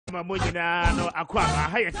Kwame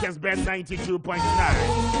Appiah Kessben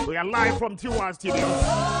 92.9. We are live from Tiwa Studios.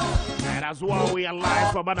 And as well, we are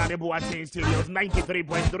live from Ananibuati Studios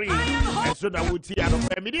 93.3. And so that we see the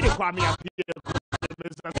family Kwame Appiah Kubi,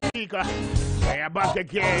 Mr. Speaker. We are back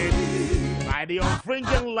again by the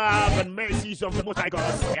unfringing love and mercies of the Most High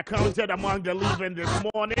God. We are counted among the living this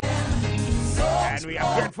morning. And we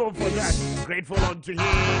are grateful for that. Grateful unto Him.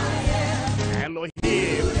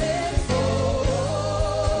 Elohim.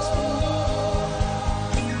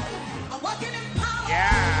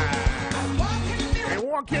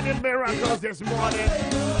 Walking in miracles this morning,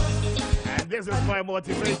 and this is my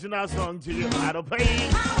motivational song to you. I don't pay.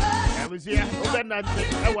 I was here.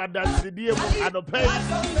 I want that CD. I don't pay.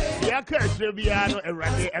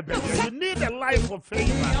 You need a life of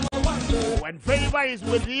favor. When favor is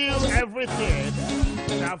with you, everything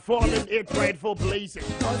shall fall in its rightful places.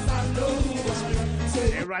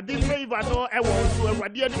 Eradi favor no ewo so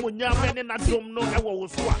eradi ani munyam ne nadom no ewo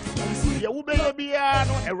so a ye wo be bia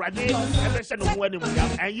no eradi ebehye no ho ani munyam,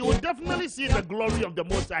 and you will definitely see the glory of the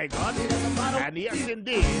Most High God. And yes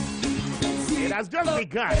indeed, it has just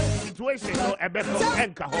begun. Situation no ebeko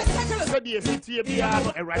enka ho so the city bia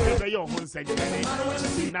no eradi be your own sanctuary.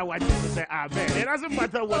 Now what you say amen. It doesn't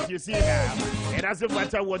matter what you see now, it doesn't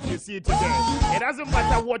matter what you see today, it doesn't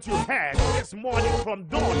matter what you heard this morning from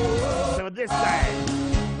dawn till this time.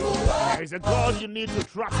 There is a God you need to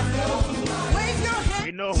trust.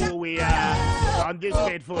 We know who we are on this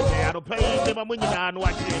faithful day. I don't pay him a munyana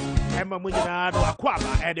watching Emma Munyana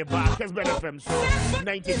Aquaba at the back. Kessben FM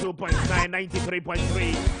 92.9,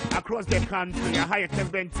 93.3 across the country. A higher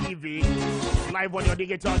Kessben TV, live on your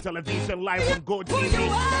digital television, live on Go TV,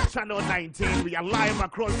 channel 19. We are live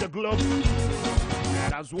across the globe.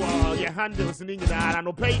 And as well, your handles in England and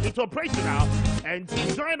it's operational. And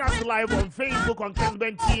join us live on Facebook on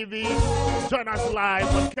Kessben TV. Join us live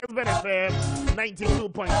on Kessben FM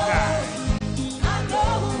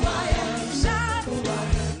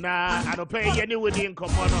 92.9. Nah, I don't pay any wedding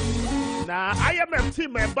common. Nah, I am a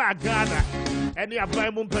team member Ghana. Any of my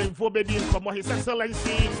mum paying for being common. His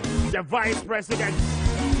Excellency, the Vice President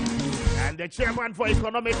and the Chairman for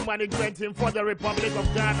Economic Management for the Republic of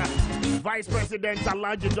Ghana, Vice President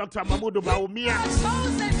Alhaji Dr. Mahmoud Bawumia.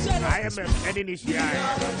 I am an initiate.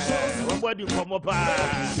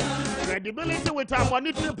 Credibility with our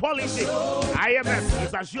monetary policy. IMF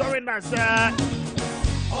is assuring us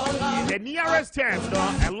in the nearest term,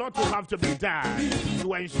 a lot will have to be done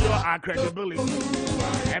to ensure our credibility.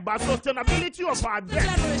 About sustainability of our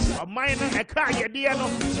debt, of minor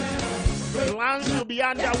plans to be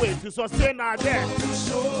underway to sustain our debt.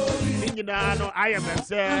 IMF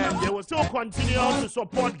said they will still continue to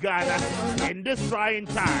support Ghana in this trying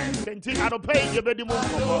time. They'll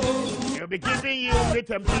be giving you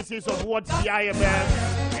bits and pieces of what the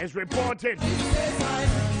IMF is reporting.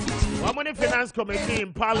 Women Finance Committee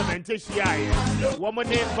in Parliament, Women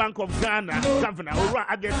Bank of Ghana, Governor,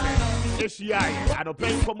 ACI, I don't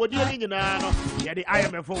pay for Modiani, the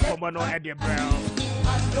IMF for Mono at the bell.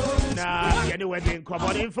 Now, anyway,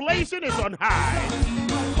 inflation is on high.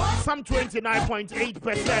 Some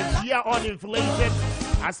 29.8% year on inflation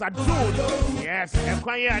as a June. Yes, and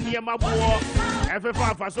near my war.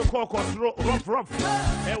 FFA so called rough.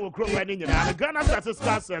 They will grow in the Ghana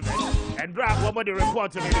Statistical Service and drag woman the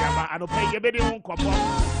report to me. I don't pay your bidding.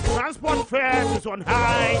 Transport fares is on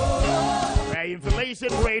high. The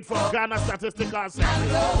inflation rate for Ghana Statistical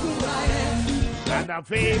Service. And a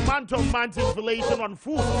month-on-month inflation on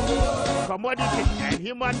food, commodities, and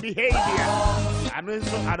human behavior. And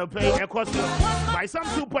also, I don't pay a cost by some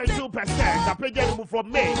 2.2%. I pay you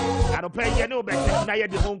from May. I don't pay you no better than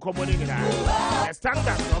the home community. The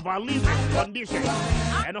standards of our living conditions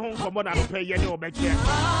and home community, I don't pay you no better.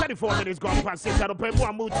 34 minutes gone past 6. I don't pay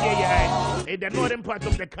more mood here in the northern part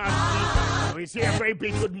of the country. We see a very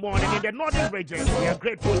big good morning in the northern region. We are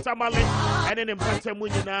grateful to Tamale and in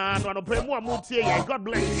Mpatemunyina. I don't pay more mood here. God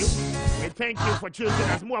bless you. We thank you for choosing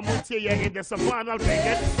us. Muamutia in the Savannah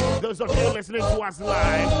region. Those of you listening to us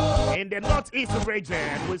live in the northeast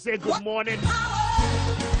region, we say good morning.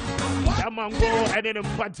 Yamango and then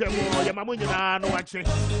Mpatemo, Yamamunyina, watching.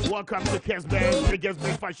 Welcome to Kessben, biggest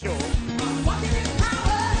breakfast show.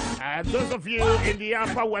 And those of you in the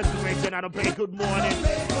upper west region, I don't pay good morning.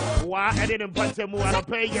 And then Mpatemo, I don't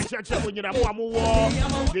pay your church,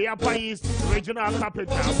 the upper east regional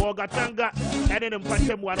capital, Bogatanga, and then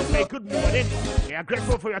Mpatemo, I don't pay good morning. We are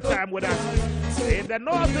grateful for your time with us. In the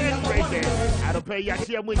northern region, I don't pay your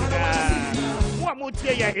What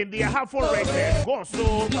mutia in the half region, go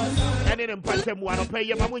so, and then Patem one pay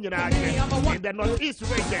your Mamuina in the northeast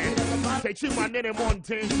region. Take you one in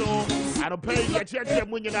mountain, so I don't pay your church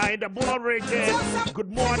Munina in the Bull region.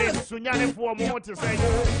 Good morning, Sunyane, for more to say.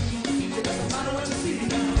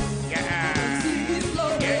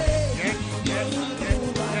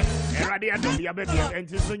 And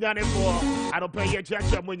Sunyane for I don't pay your church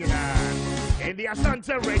Munina. In the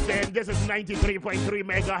Asante region, this is 93.3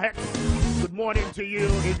 megahertz. Good morning to you.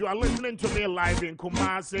 If you are listening to me live in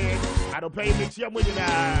Kumasi, I don't pay me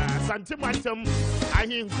Chiamunina, Santimantum, I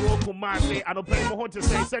hear grow Kumasi, I don't pay more to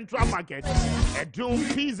say Central Market, a Doom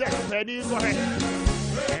Pizza, Penny, go ahead.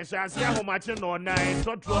 And shall see how much in or nine,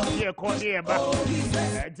 not drop here, call here, but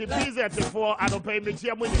the pizza to 4, I don't pay me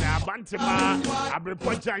Chiamunina, Bantima, I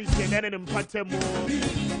report Junction, and in Patemo.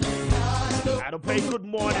 I don't pay good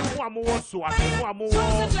morning, one more swat, one more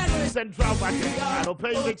Central Market. I don't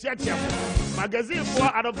pay the church magazine for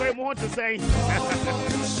I don't pay more to say.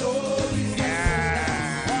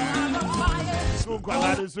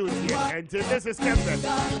 And this is Kessben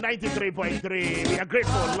 93.3. We are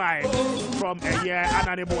grateful live from a year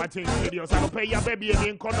and watching videos. I don't pay your baby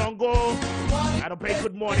in Konongo. I don't pay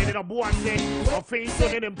good morning in a Buante or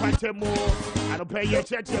Finson in Pantemo. I don't pay your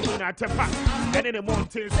church in Tepa and in the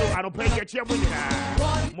mountains. So I don't pay your church.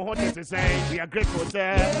 Mohon to say we are grateful,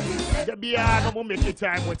 sir. The Bia no make it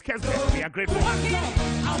time with Kessben. We are grateful.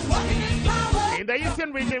 In the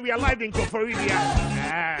Eastern region, we are live in Koforidia.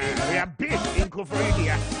 We are big in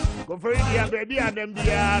Koforidia. Koforidia, baby, and then the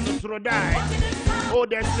Nusrodai. Oh,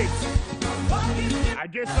 that's it. I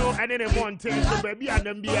just saw an in the mountain, so baby, and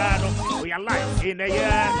then the we are live in a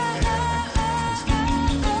year.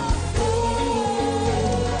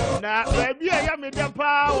 Now, baby, I am in the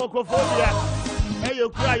power of Koforia. Hey, you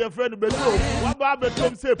cry your friend, but what about the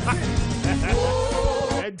Tom Sepa?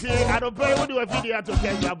 I don't pay what do a video to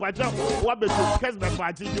Kessben, but what between Kessben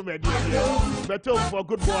party you made but for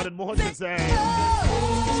good morning, more to say.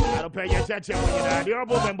 I don't pay your church, the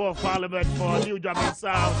honorable member of parliament for New Japan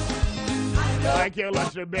South.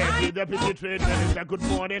 Maakye Rebecca, deputy trade minister, good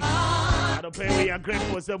morning. I don't pay we are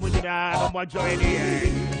grateful so much no more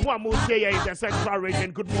joining. One more day in the Central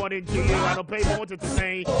region, good morning to you. I don't pay more to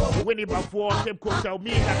say, Winnie before Cape Coast,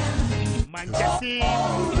 Manchester.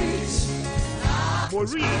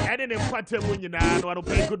 Mori, and then in Patamunia, I don't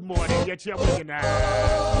pay good morning, yet you're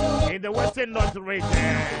in the Western North region.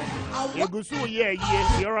 Yegusu, yeah,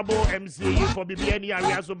 the honorable MC for BBN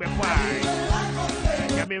areas of Bepai.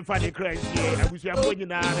 I mean, Fanny Christ, yeah, I wish you are winning,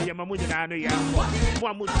 Yamamunina,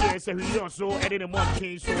 one would say, so he also, and in a month,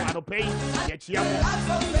 so I don't pay, yet you're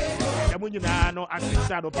Yamunina,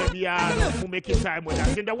 assistant of Pebia, who make it time with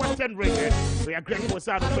us in the Western region. We are grateful,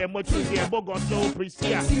 South of much here, Bogoso,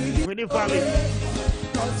 Priscia, Winnie Valley.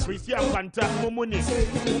 Priscia Panta, Mumuni,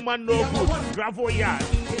 woman no good, Bravo Yard.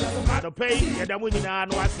 I don't pay, Yadamunina,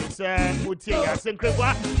 no assistant, Mutia,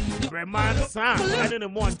 Sincreva, Breman, Sam, and in the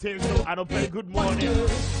morning, so I don't pay good morning.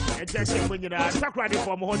 And just when you're sacred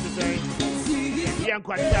for more today. Young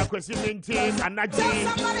Quatia, Quasim team, and Najee,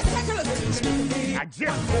 a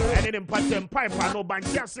gem, and then in Patem Pipe, and no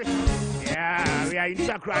Banchassi. Yeah, we are in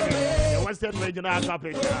Sacred, the Western Regional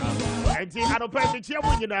Capital. And I don't pay me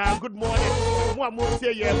Chiamunina, good morning. One more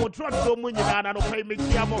say, yeah, we'll try to go Munina, I don't pay me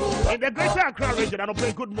Chiamo. In the Greater Accra region, I don't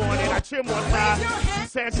pay good morning. I Chimota,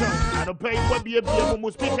 Second, I don't pay what be a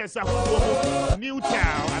speakers of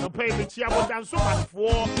Newtown, I don't pay me Chiamo, and so much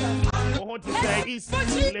for. I want to say East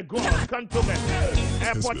Legon, Cantonment,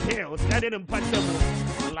 Airport Hills, and in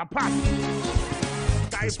Pantamo, La Paz,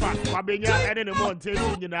 Taipa, Mabenya, and in the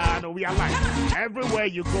mountain, we are live. Everywhere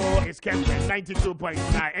you go, it's Kessben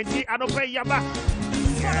 92.9. And I don't pay Yaba.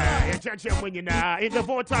 Yeah, in the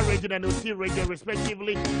Volta region and the Sea region,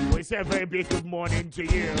 respectively, we say a very big good morning to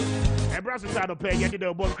you. And Brazos out of pay, you did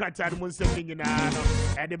a bon crack and one sending in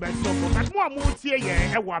and the best of but more moves here,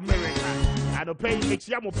 and one America. I don't pay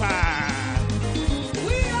Michiamupa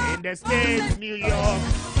in the States, New York.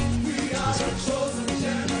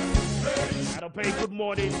 I don't pay good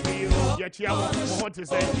morning to you, Yachiamu, what to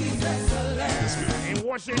say. In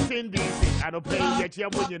Washington, D.C., I don't pay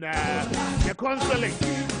Yachiamu, the consulate.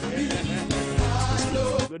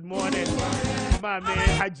 Good morning, Mame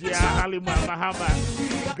Hajia Halima Mahama,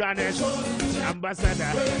 Ghana's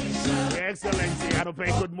ambassador, Your Excellency. I don't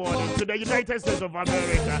pay good morning to the United States of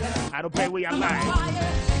America. I don't pay we are live.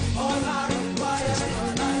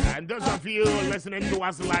 And those of you listening to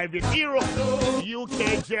us live in Europe,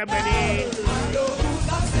 UK, Germany,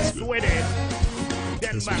 Sweden,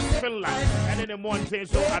 Denmark, Finland, and in the mountains.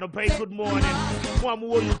 So I don't pay good morning.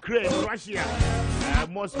 More Ukraine, Russia,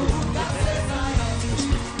 Moscow.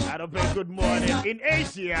 I don't pay good morning. In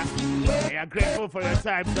Asia, we are grateful for your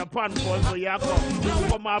time. Japan, also Jacob,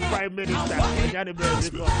 former Prime Minister.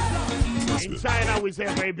 In China, we say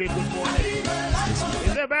a very big good morning.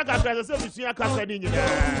 In the back of the service, we are casting in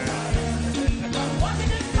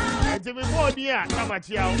Jimmy Modia,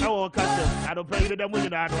 Namachia, our custom. I don't pay with them with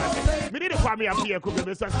that. We need to Kwame Appiah Kubi,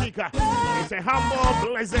 Mr. Speaker. It's a humble,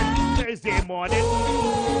 pleasant Thursday morning.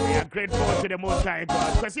 We are grateful to the Most High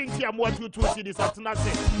God. Because in here, more to see this afternoon.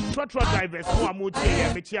 Truck drivers, more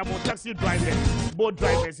taxi drivers, boat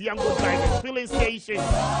drivers, young boat drivers, filling stations,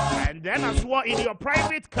 and then as well in your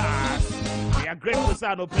private cars. We are grateful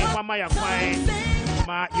to no pay Mama ya fine,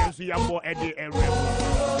 Ma Yensu Yambo Eddie and Rebel.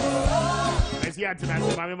 Let's hear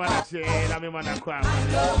tonight, Mammy Manache, Mammy Manaqua. I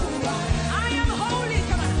am holy,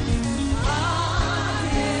 come on.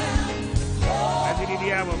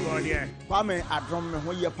 Kwame Adrom,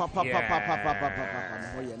 when you papa.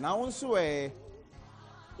 Now, so a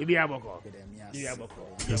Ibiaboko.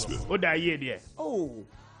 Kessben. What are you, dear? Oh,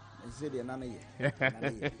 I said, another year.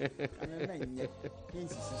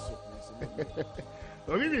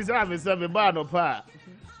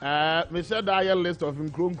 Michelle Dyer list of him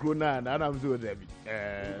Krona, and I'm so Debbie.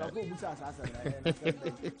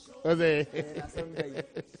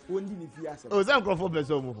 Oh, some conform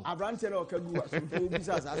so. I branch it or can do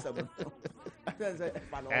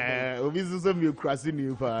some you crossing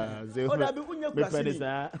you for.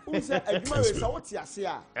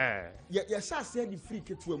 Yes, I said the free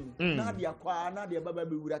kit to him. Nadia Qua, Nadia Baba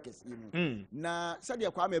Burakis. Na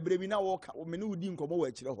Sadia Kwame Baby now walk menu didn't come over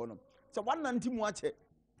to the honor. So one anti watch it.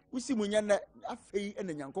 We see Munyana a fay and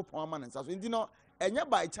a yanko poorman and so you know, and yet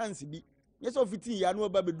by chance be yes of 15 years no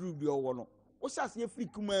baby drew your one. What's as ye free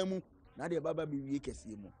kumamu, Nadia Baba be weak as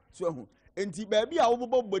you. So, and T baby, I will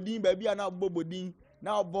bodin, baby, and now bobodin,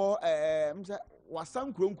 now bo was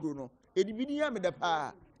some chrono. A dividia made the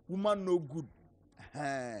pa, woman no good.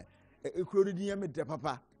 A crodidia made the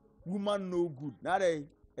papa, woman no good. Not a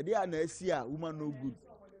dear Nessia, woman no good.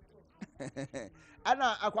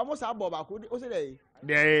 Anna, I almost about was a day.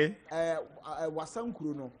 Was some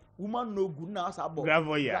chrono. Woman no good now, Sabo.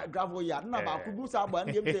 Gravoya. Now, could do Sabo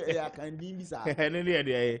and give the air can be beside. And any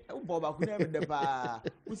day. Bob, I could never the bar.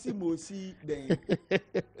 We see Mosi then.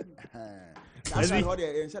 That's how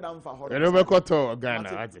they shut down for her. I never caught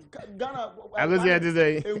Ghana. Ghana, I was here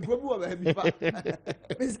today.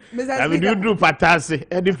 I mean, you do Patasi,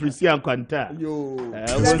 Eddie Frisia and Quanta. Yo,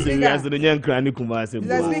 I was the years of the young Cranny Kumasi.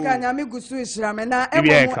 The speaker, Yamigu Swishram, and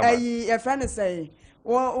a friend say,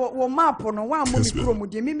 well, map on one movie chromo,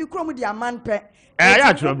 Mimi chromo, the man pet.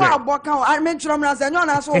 I mentioned as a non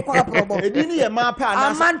as well. It didn't a map,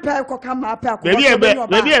 a man pair could come up. Maybe a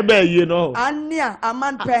bear, you know. And near a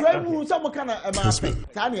man pair, some kind of a map.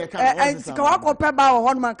 And Sakako Peba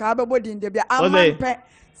or Honma Cabo in the man pair.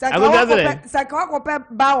 Sakako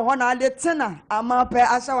bow on a lieutenant, a map pair,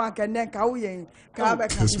 as I can then Kauye.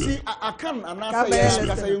 See, I can't, and I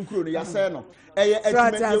say, include Yaseno. I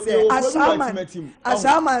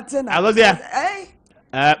was there.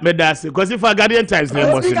 Medas, because if I guardian times,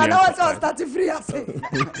 no more. I know it's starting free.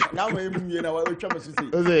 Now, you know what we're trying to say.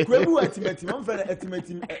 Quebu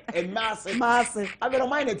estimating and massive. I don't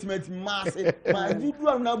mind estimating massive. My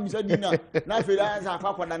people now, Mr. Dina. Now, for that, I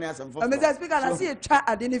can't put an answer for Mr. Speaker. I see a chat.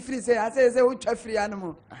 I didn't free say, I say, which a free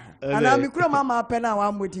animal. And I'm a mama pen.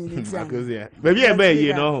 I'm waiting. Maybe a bear,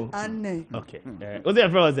 you know. Okay. What's the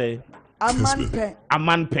first say? A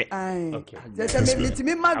man pay. Okay. There's a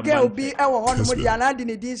me girl be our one with the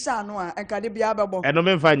Anadini Disano and Cadibiabo. And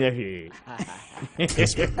no find you.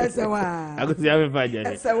 That's a one. I could see how find you.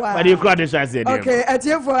 But you caught the chance. Okay, at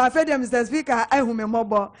you for a fed Mr. Speaker, I whom a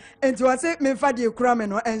mobile, and to say me fadi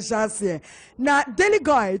crameno and chassis. Now, daily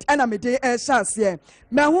guide and I'm a day and chassis.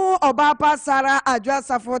 Mehu Obapa Sarah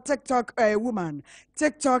address for TikTok woman.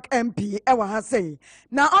 TikTok MP ewa ha say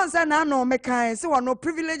na onse na no mekan se wono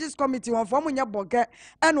privileges committee won fo munya boge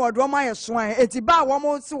en wodo ma ye soan eti ba wo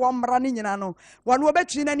mo se wo mra ni nyina no wono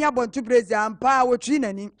obetwi nani abontu president ampa wotwi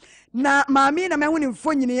nani na maami na mehu ni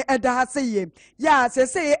mfonyini eda ha say ye ya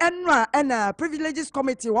se enra ena privileges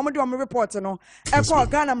committee wo mo de wo report no e ko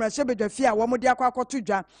Ghana mrahye a wo mo de akwakoto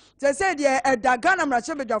dwa se de eda Ghana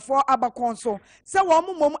mrahye fo abakon so se wo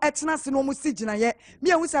mo mom etena se no mo sigina ye me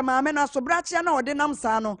ehu se maame na so brachia na ode nam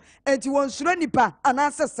sano enti won suro nipa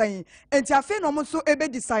anase san enti afi no mo so ebe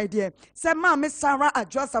decide ye se maame Sarah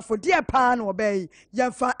adjosa for de pa na obey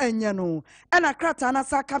yemfa enye no ena krata na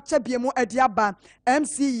sa capture biemu ade aba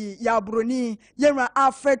MCE ya broni yenra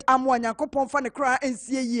Alfred Amwa Nyankopon fa ne kra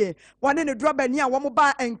ensie yie wane ne drobani a wo mo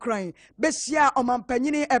ba enkran behia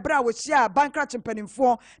omampanyini ebra wo hia bankra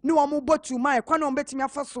chimpanimfo ne wo mo botu mai kwane wo betimi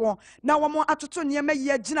afaso na wo mo atoto ne ma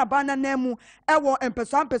yie gina bana namu ewo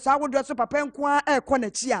empesa wodo so papa nko a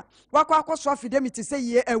ekonachi a wakwa akoso afidemiti se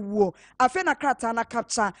yie ewuo afi na krata na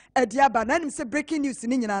capture ediaba na nim se breaking news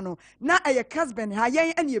ni nyina no na eye Kessben ha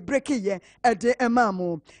yen ene breaking ye ede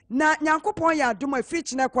emamo na Nyankopon ya adom afiri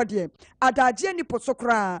chine kwade adaje ni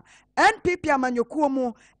posokra NPP amanyokuo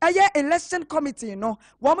mu eye election committee no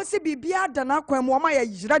wo mo se bibia dana kwan mu wo ma ya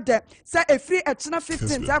yirade se efiri echina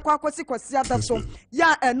 15th akwa akosi kwasi adaso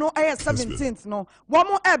ya eno eye 17th no wo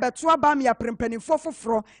mo ebeto abam ya prempanifo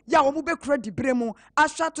foforo ya wo mo bekura dibre mu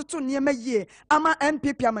ahwa toto niema yie ama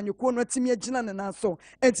NPP amanyokuo no timi agina ne nanso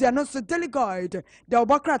enti eno so daily guide de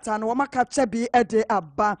obokrata no wo maka bi ede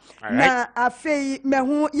aba na afei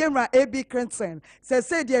mehu yenra AB Clinton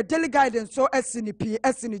se de daily guide so SNP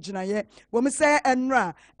SNG wo me say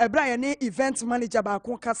enra ebra ye ne event manager ba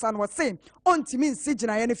ko kasa no say ontimi nsi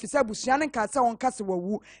gina ye ne fisa busua ne kasa won kasa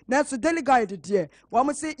wawu na so daily guide de wo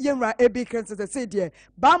me say yenra AB Clinton say de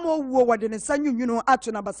ba mo wuo wode ne sanyunwunu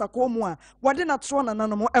ato na basako mu a wode na tro na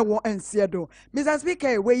nanom ewo ensiedo Mr.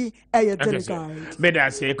 Speaker we eye daily guide me da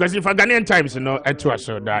say because if Ghanaian Times no eto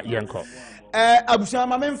aso da yenko abusia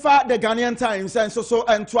ma memfa the Ghanaian Times so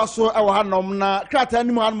ento aso e wo hanom na krata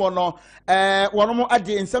anim hanom no wonom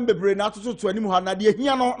ade nsem bebre na atoto to anim ha na de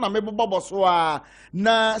hia no na mebobbo so a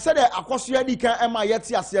na se de akoso ya dika ema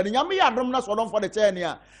yete ase ne nyame ya adom na so don for the chain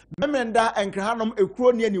a memenda enkra hanom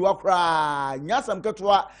ekuro ne aniwa kra nyasam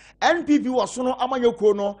ketoa NPP wo so no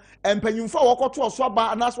amanyekuo no empanyimfo wokoto so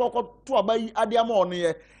aba na so wokoto aba yi ade ama ono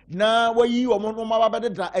ye na wayi wo mo ma ba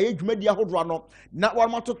bedra eye dwumadi ahodro no na wo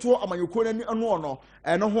matoto amanyekuo ni anu ono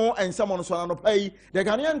eno ho ensam no so na no pai the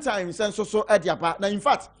Ghanaian Times so ediapa na in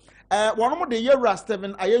fact one mo de Yera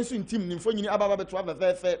Steven ayensu ntim nimfo nyini ababa beto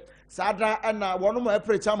afefefe sadra na one mo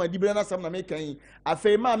aprecha ma dibere na sam na mekan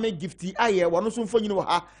afei ma me gifti aye one so mfo nyini wo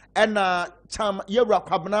ha na cham Yera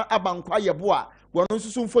kwabna abankwa yebo a one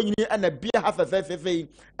so mfo nyini na bia ha fefefe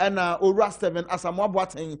na Ora Steven asamo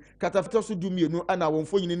aboaten katafeto so dumienu na wo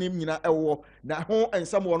mfo nyini nim nyina ewo na ho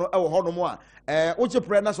ensam wo no ewo ho no mo a wo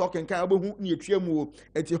chepre na so kenkan abohu ne etwamu o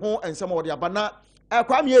enti ho ensam wo de abana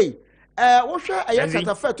Kwame wohwe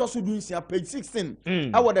ayakata fe to so dunsia page 16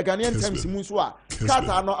 awo the Ghanaian Times mu so a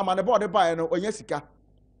kata no amane board buy no onya sika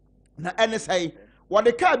na NSI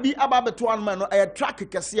wode ka bi ababeto an man no track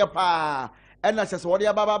kese pa ena sese wode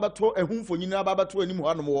ababeto ehumfonyini ababeto anim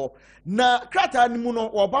hanom wo na kata animu no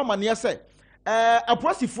wo ba mane se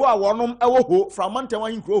aposifo a wonom ewo ho from mantan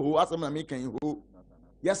wan kro ho asem na mekan ho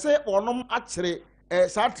yese wonom akere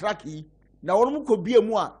sa track yi na wonom ko bia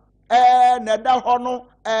mu a na da hono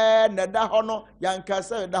yanka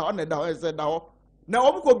se da ho na da ho se da ho na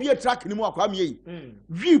omu ko bia track ni mu akwam yi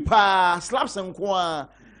wi pa slaps nko a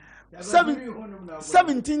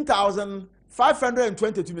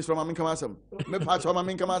 17,522 Mr. Mamin Kamasam me pa cho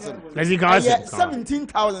Mamin Kamasam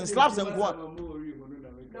 17,000 slaps nko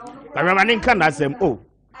a ba Mamin kan asem oh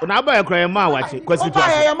na ba ekra ma wache kwasi to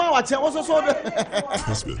ya ma wache wo so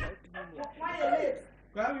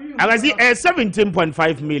I was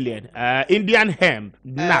 17.5 million Indian hemp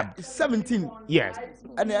nab 17 yes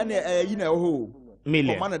and you know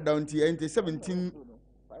million man down to 17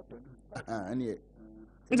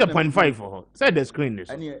 it's a 0.5 for her say the screen is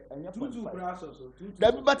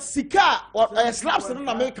but sika or slaps in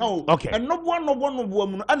America okay and no one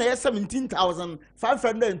and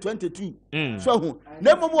 17,522 so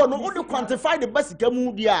never more no only quantify the basic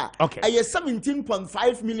dia okay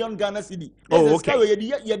 17.5 million Ghana cedi okay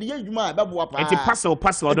it's parcel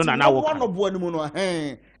don't know one of one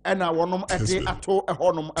and I want them at all a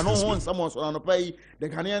honum and on someone on pay the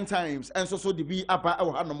Ghanaian Times and so the be up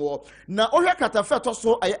our animal. Now, Oyakata Feto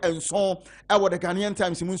so I and so our the Ghanaian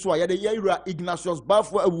Times Munswa, the Yera Ignatius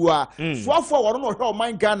Bafwa, so for one of her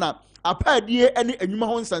mind Ghana. A pair dear any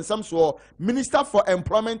Enyumahons and some so Minister for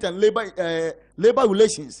Employment and Labor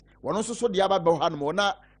Relations. One also saw the Abba Bohanmo.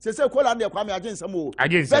 Now, say Kwame against some more.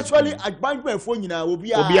 Virtually, a bank my phone will be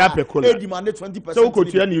demanded 20%. So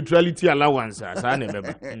could you neutrality allowance as I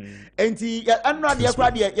remember. And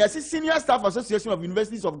yes, Senior Staff Association of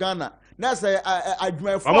Universities of Ghana. That's a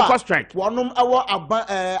strike. One hour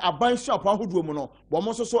a bank shop on Hoodwomono. One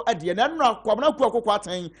also so at the end of Kwamana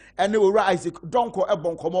Quartain and they will rise Donko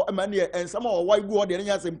Ebon Como Emania and some more white board and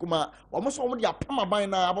Yasem Kuma. Almost all the Pama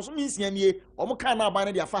Bina, I was missing ye, Omokana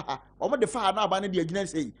Bina de Faha, Omo de Faha Bina de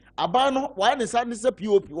Agency. Abano, why the sadness of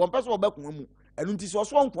POP, one person back and until so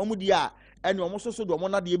strong Kwamudia, and you almost so the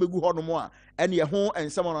one that the Ebegu Honomoa, and your home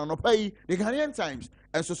and someone on a pay, the Ghanaian Times,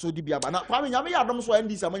 and so the Biaba. Now, Kwame Appiah so end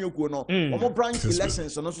this among you know, more branch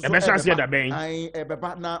elections, and also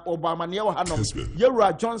Obama near Hanum,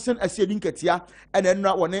 Yera Johnson, a Sedin Ketia, and then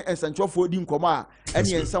not one and Sancho for Dim Coma, and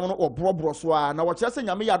someone or Broswa. Now, what's saying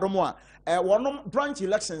Yami Adomoa, one branch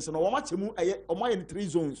elections, and one much more in 3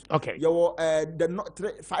 zones. Okay, you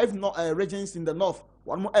the 5 regions in the north.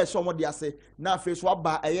 One more someone they say now face what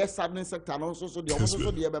by a southern sector and also the almost also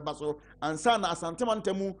the Bebaso and Sana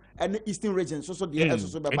Santamantemu and the eastern region so the it's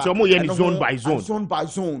zone by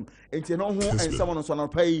zone and you know who and someone on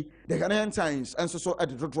pay the Ghanaian Times and so at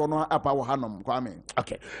the Toronto up our Hanum Kwame.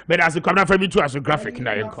 Okay, but as a comment from me too as a graphic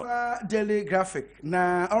now daily graphic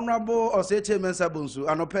na honorable Oseche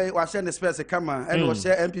Mensabunsu and pay was the space kama and was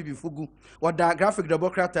share MPP Fugu or that graphic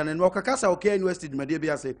Democrat and Wakakasa okay University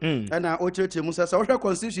Media say and Ocheche Musa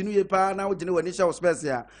constitution you pa na wogene wani sha space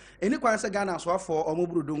ya eni kwanse Ghana so for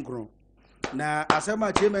omoburu dunkro na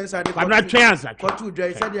asema chairman sa de ko to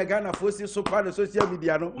dry said the Ghana forces so part of social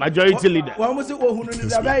media no majority leader wa mo se ohunu ni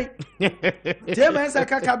da bai chairman sa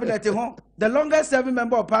ka cabinet ho the longest serving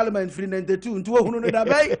member of parliament free 92 nto ohunu ni da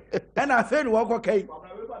bai and afen wo ko kai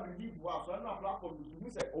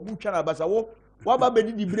obu twa na basa wo waba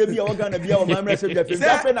bedi di brevi ya Ghana bia o mamre se bia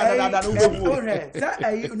fe na no go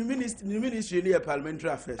say ministry ni parliamentary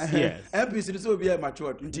affairs MPC so be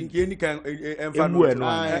matured ntinki eni kan emfa no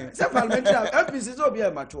say parliamentary MPC so be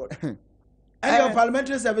matured and your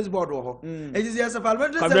parliamentary service board wo ho it is yes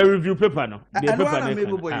parliamentary service review paper no the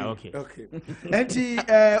paper okay enti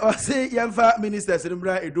o say yemfa ministers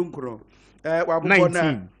mbra edunkro wabukọ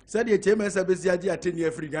na said the chairman service ya ateni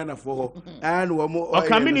African for ho and wo mo o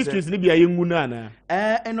can ministries ni bia yengu na na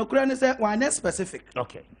enokura ni say one specific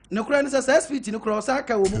okay enokura ni say speech ni cross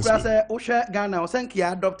aka wo mu kura say wo hwe Ghana o sanki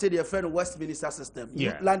adopted the friend Westminster system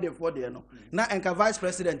land for there no na enka vice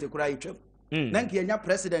president kura itwam na nki enya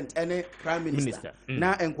president ene prime minister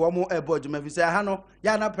na enko mo board ma visa ha no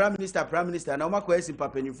ya na prime minister na o makọ esi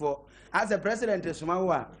papanifo as a president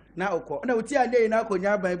sumawa na okọ na oti anye na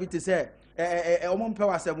akonya ban bi te say omo mpe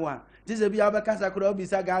wasemu a tize bi abekasa kura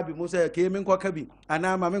obisa ga bi mo say ke mi nkọ ka bi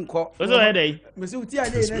ana ma mi nkọ so he dey me say oti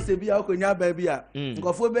anye na se bi akonya ban bi a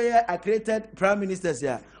nkofo be ye accredited prime ministers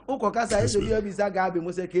ya ukọ kasa ese bi obisa ga bi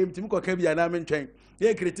mo say ke mi nkọ ka bi ana mi ntwen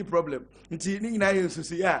ye create problem nti ni nyina ye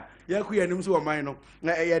nsusu ya ya ku yanim so oman no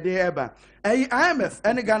na ye de eba IMF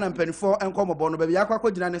ene Ghana mpanifo enkomobo no be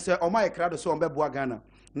yakwa gina ne se omai krado so ombeboa Ghana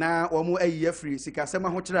na omu ayi free sika sema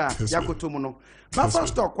ho kira yakotomu no buffer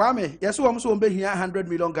stock Kwame yeso omu so ombehia 100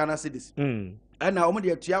 million Ghana cedis na omu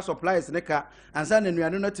de atua supplies ne ka ansa na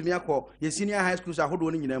nuane no timi akọ ye senior high schools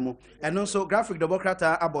ahodo no nyina mu eno so graphic democrat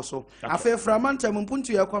aboso afa framantam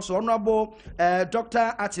mpuntu yakoso honorable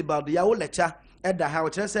Dr. Archibald yawo lecture Eda ha o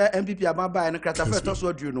se MPP ababa na krata fe to so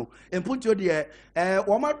adu no empunti de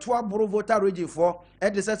wo ma to aboro voter register for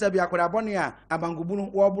ede se bia kwara bone a abangubu no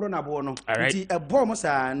wo boro na bo no nti ebo mo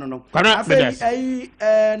sa no no afi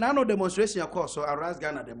na no demonstration course so around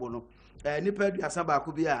Ghana de bo no nipa du asaba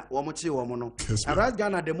ku bi a wo mo chi wo mo no around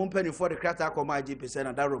Ghana de mo mpani for the krata akoma IGP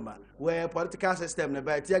na daroma where political system na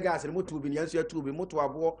ba tia gas no motu bi ne yansu atu bi moto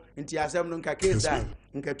abo nti asem no nka case die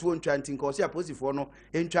nka tuo ntwa nti nka osi aposifo no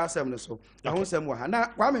entwa asem no so ahun sem wa na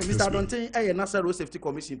Kwame Mr. Dontin National Road Safety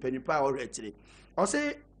Commission panipa o retire o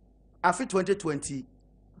say afi 2022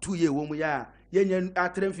 ye wo mu ya yenye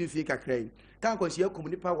atrem fifi kakrai kan ko sie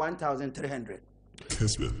komunipa 1300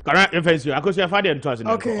 Kessben. Correct reference you. Akosia fa dey ntwa se.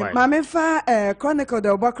 Okay, mama fa Chronicle the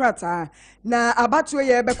Obokrata na abatuo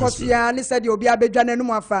ye bekosia ni said obi abedwa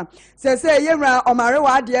nanum afa. Se yewra omare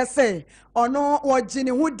wa de se ono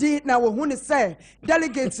wogini hudi na wo hu ni se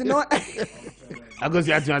delegate no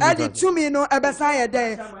Akosia tia. Adi tumi no ebesa ye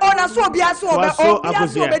den. Ona so obi aso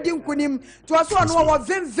obedi nkunim. To aso ono wo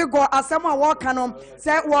vimvigo asem a wo ka no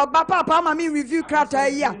se wo ba papa ma me review krata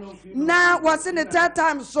ya. Na wase ne third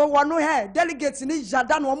time so wono he delegate ni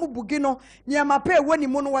jada no mo bugi no niema pa woni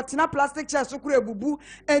mu no wotena plastic chair so kura ebubu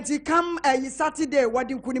enti kam Saturday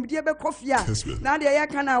wodi nkunim de be kofia na de ya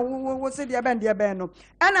kana wo se de be de be no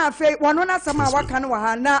ana afi wono na sama waka no wa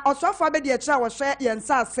ha na osofa be de kira wo hwe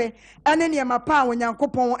yensa ase ene niema pa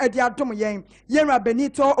onyankopon adi adom yenra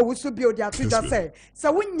benito owusu bi odi atuja se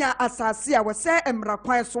wonya asase a wo se emra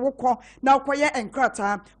kwan so wokọ na okoye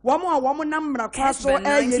enkrata wo na mra kwan so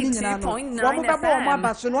yeni nyina no wo bebo wo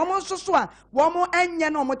abaso no wo soso a wo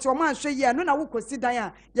enye no mo te wo ahwe ye no na wo kosi dan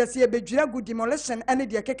a yesi ebedwira good demolition ene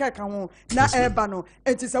de keke ka ho na eba no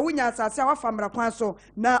enti se wonya asase a wafa mra kwan so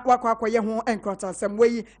na wakọ akoye ho enkrata sem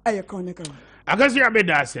weyi eye chronicle Akasi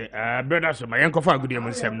abeda say brother so my yankofa agudie mu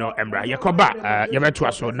nsem no emra yekoba yebeto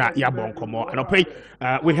aso na yabon komo anope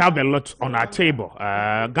we have a lot on our table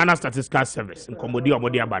Ghana Statistical Service nkomodi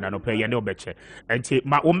omodi abada no pe ye ne obeche enti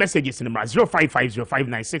ma o messages in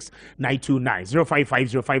 0550596929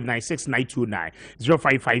 0550596929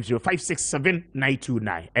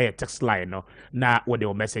 0550567929 text line no na what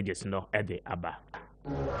the messages no e de aba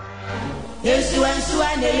Yesu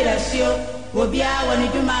ne yirasio obia woni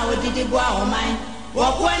dwuma odidi bo a o man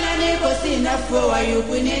wo ko na ne ko si na fo wa yu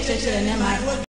ku ne chechere ne ma